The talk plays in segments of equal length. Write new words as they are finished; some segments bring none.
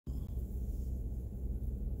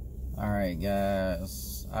Alright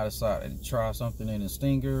guys, I decided to try something in the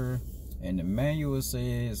Stinger, and the manual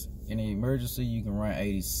says in an emergency you can run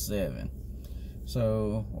 87.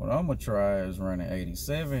 So what I'm gonna try is running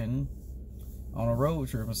 87 on a road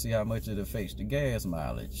trip and see how much it affects the gas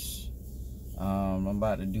mileage. I'm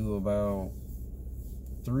about to do about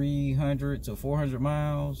 300 to 400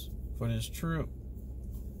 miles for this trip,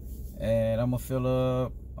 and I'm gonna fill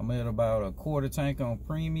up. I'm at about a quarter tank on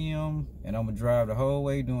premium, and I'm gonna drive the whole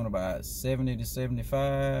way doing about 70 to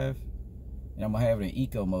 75, and I'm gonna have it in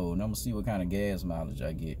eco mode, and I'm gonna see what kind of gas mileage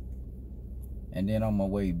I get. And then on my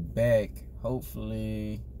way back,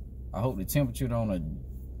 hopefully, I hope the temperature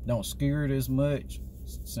don't scare it as much,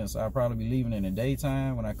 since I'll probably be leaving in the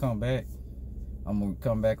daytime. When I come back, I'm gonna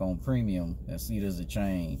come back on premium and see does it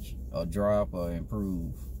change or drop or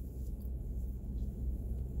improve.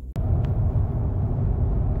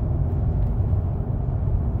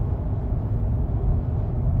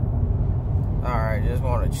 Alright, just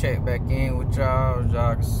want to check back in with y'all. As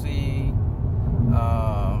y'all can see,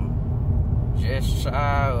 just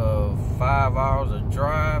shy of 5 hours of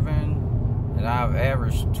driving, and I've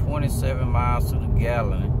averaged 27 miles to the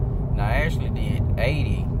gallon. And I actually did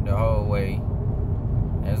 80 the whole way.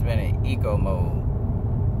 It's been in eco mode.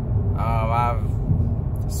 I've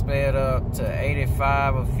sped up to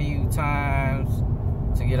 85 a few times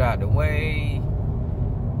to get out the way,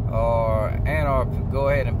 or go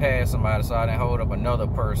ahead and pass somebody so I didn't hold up another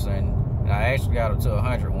person. And I actually got up to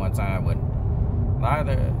 100 one time, but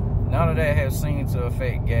none of that has seemed to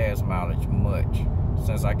affect gas mileage much,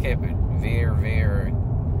 since I kept it very, very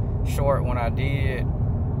short when I did,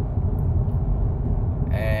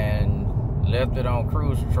 and left it on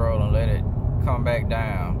cruise control and let it come back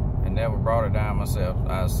down, and never brought it down myself.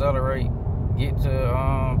 I accelerate, get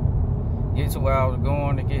to where I was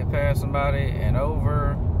going to get past somebody and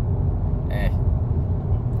over, and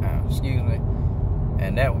excuse me,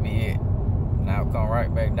 and that would be it. And I would come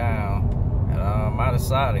right back down, and I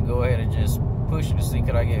decided to go ahead and just push it to see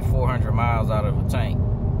could I get 400 miles out of the tank,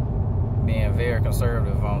 being very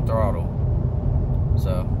conservative on throttle.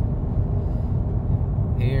 So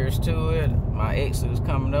here's to it. My exit is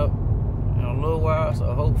coming up in a little while,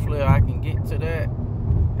 so hopefully I can get to that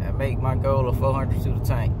and make my goal of 400 to the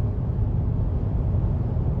tank.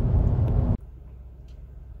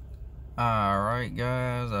 Alright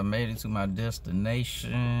guys, I made it to my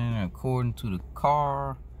destination. According to the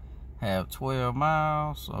car, have 12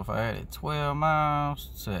 miles. So if I added 12 miles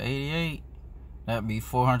to 88, that'd be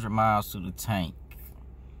 400 miles to the tank.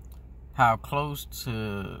 How close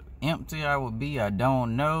to empty I would be, I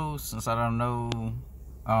don't know, since I don't know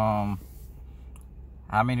how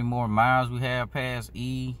many more miles we have past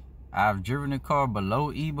E. I've driven the car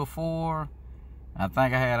below E before. I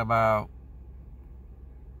think I had about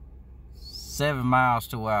 7 miles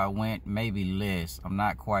to where I went, maybe less. I'm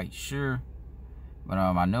not quite sure, but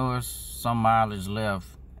I know there's some mileage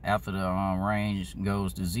left after the range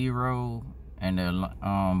goes to 0 and the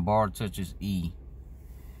bar touches E.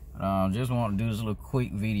 Just want to do this little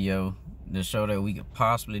quick video to show that we could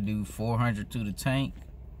possibly do 400 to the tank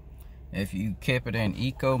if you kept it in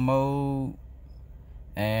eco mode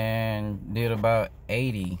and did about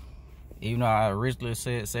 80. Even though I originally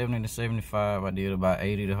said 70 to 75, I did about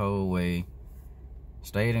 80 the whole way.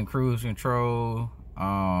 Stayed in cruise control.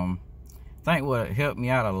 I think what helped me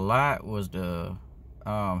out a lot was the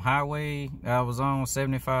highway that I was on,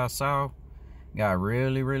 75 South. Got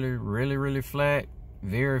really flat.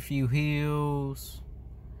 Very few hills.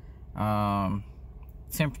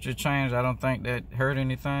 Temperature change, I don't think that hurt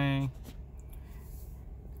anything,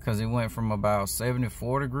 because it went from about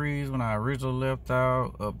 74 degrees when I originally left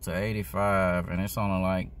out up to 85, and it's only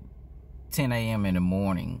like 10 a.m. in the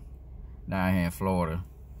morning down here in Florida.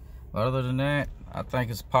 But other than that, I think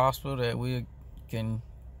it's possible that we can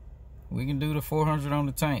do the 400 on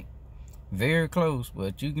the tank. Very close,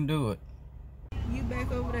 but you can do it. You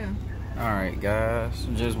back over there. Alright guys,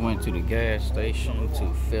 just went to the gas station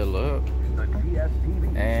to fill up,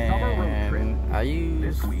 and I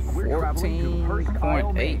used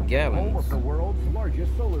 14.8 gallons. The world's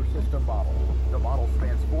largest solar system model. The model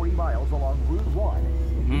spans 40 miles along Route 1.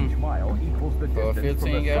 Each mile equals the distance For a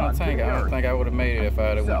 15 gallon tank, I don't think I would have made it if I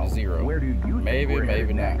had went to 0. Where do you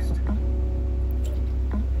maybe not.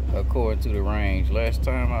 According to the range. Last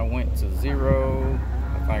time I went to 0,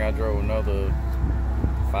 I think I drove another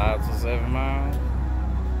 5 to 7 miles.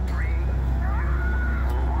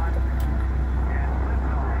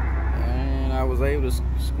 And I was able to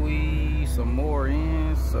squeeze some more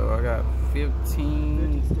in, so I got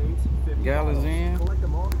 15 gallons in.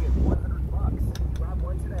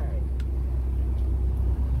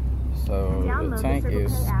 So the tank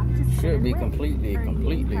should be completely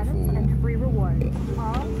full.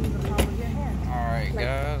 Alright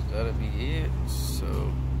guys, that'll be it.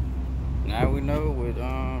 So now we know with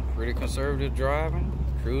pretty conservative driving,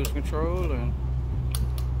 cruise control, and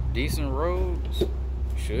decent roads,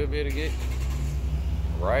 should be able to get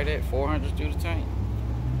right at 400 through the tank.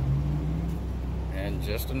 And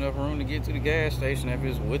just enough room to get to the gas station if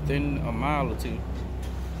it's within a mile or two.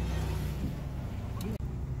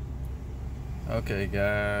 Okay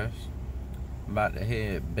guys, I'm about to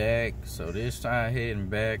head back. So this time heading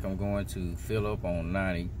back, I'm going to fill up on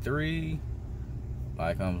 93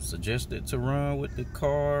 like I'm suggested to run with the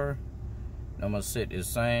car. I'm gonna set the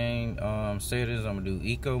same settings. I'm gonna do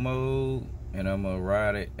eco mode, and I'm gonna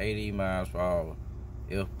ride at 80 miles per hour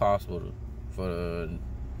if possible for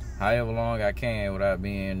however long I can without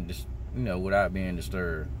being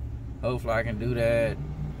disturbed. Hopefully I can do that.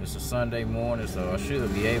 It's a Sunday morning, so I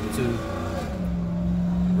should be able to.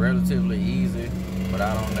 Relatively easy, but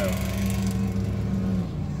I don't know.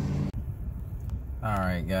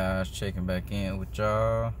 Alright guys, checking back in with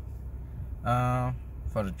y'all.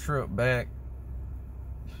 For the trip back,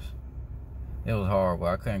 it was horrible.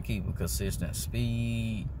 I couldn't keep a consistent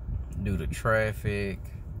speed due to traffic,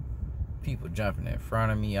 people jumping in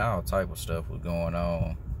front of me, all type of stuff was going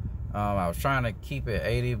on. I was trying to keep it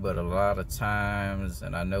 80, but a lot of times,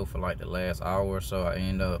 and I know for like the last hour or so, I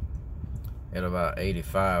end up at about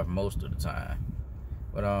 85 most of the time.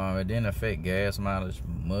 But it didn't affect gas mileage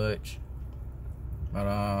much.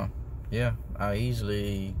 But yeah, I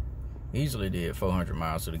easily did 400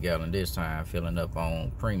 miles to the gallon this time, filling up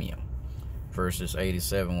on premium versus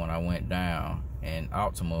 87 when I went down in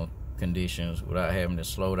optimal conditions without having to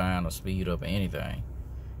slow down or speed up or anything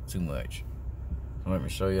too much. So let me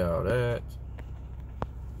show y'all that.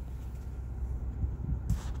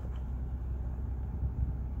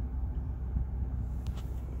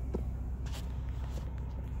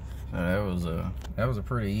 So that was a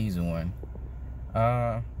pretty easy one.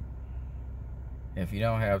 If you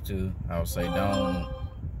don't have to, I would say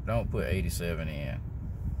don't put 87 in,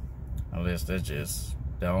 unless that's just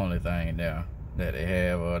the only thing there that they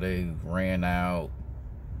have, or they ran out.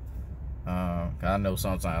 I know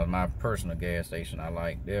sometimes my personal gas station,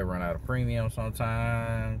 they'll run out of premium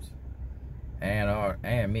sometimes,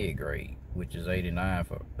 and mid grade, which is 89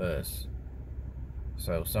 for us.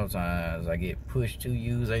 So sometimes I get pushed to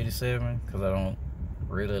use 87 because I don't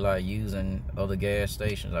really like using other gas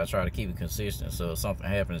stations. I try to keep it consistent, so if something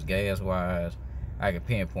happens gas wise, I can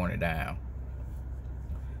pinpoint it down.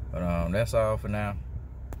 But that's all for now.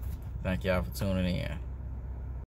 Thank y'all for tuning in.